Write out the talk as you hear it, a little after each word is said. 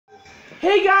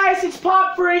Hey guys, it's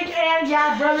Popfreak, and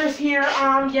yeah, brother's here.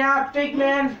 Big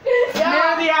man,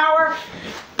 man of the hour.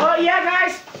 But yeah,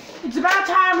 guys, it's about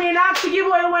time we announce the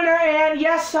giveaway winner, and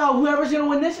yes, whoever's gonna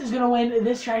win this is gonna win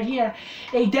this right here,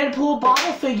 a Deadpool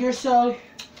bottle figure. So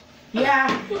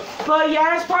yeah, but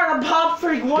yeah, it's part of the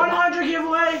Popfreak100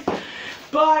 giveaway.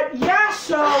 But yeah,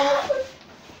 so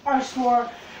I swore.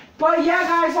 But yeah,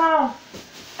 guys,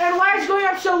 and why is it going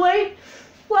up so late?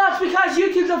 Well, it's because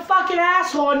YouTube's a fucking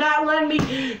asshole and not letting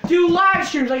me do live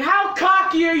streams. Like, how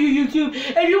cocky are you, YouTube?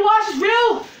 If you watch this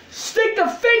video, stick the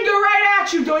finger right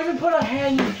at you. Don't even put a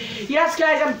hand in. Yes,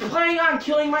 guys, I'm planning on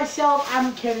killing myself.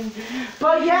 I'm kidding.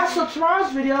 But yeah, so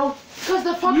tomorrow's video, because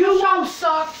the fucking show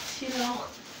sucked, you know.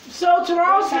 So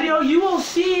tomorrow's video, you will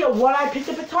see what I picked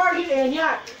up at Target, and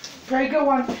yeah, very good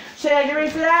one. So yeah, get ready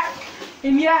for that.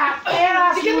 And yeah,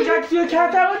 and would you like to do a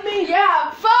countdown with me?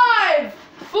 Yeah, 5,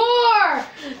 4,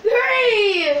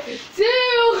 3,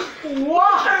 2,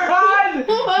 1,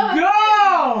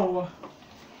 go!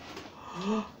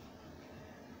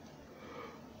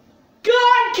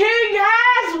 God King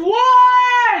has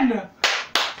won!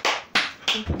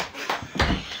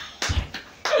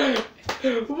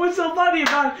 What's so funny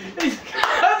about his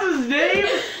cousin's name?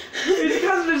 His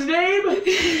cousin's name?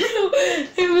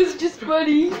 It was just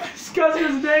funny. His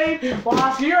cousin's name?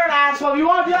 Well, so you're an asshole. You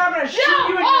want to do that? I'm going to shoot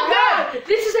you in your head.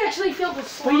 This is actually filled with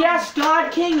slime. But yes,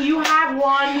 God King, you have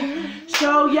won.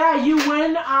 So yeah, you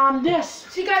win this.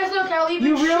 See guys, look, I'll even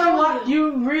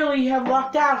You really have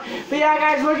lucked out. But yeah,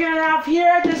 guys, we're getting out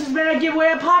here. This has been a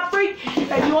giveaway of Popfreak.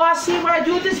 If you want to see what I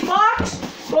do with this box,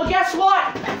 well, guess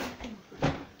what?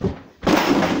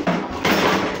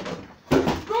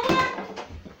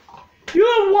 You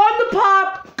have won the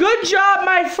pop. Good job,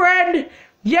 my friend.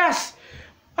 Yes,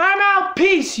 I'm out.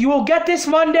 Peace. You will get this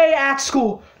Monday at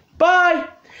school. Bye.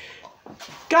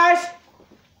 Guys,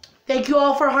 thank you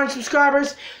all for 100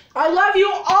 subscribers. I love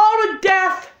you all to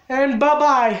death, and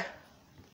bye-bye.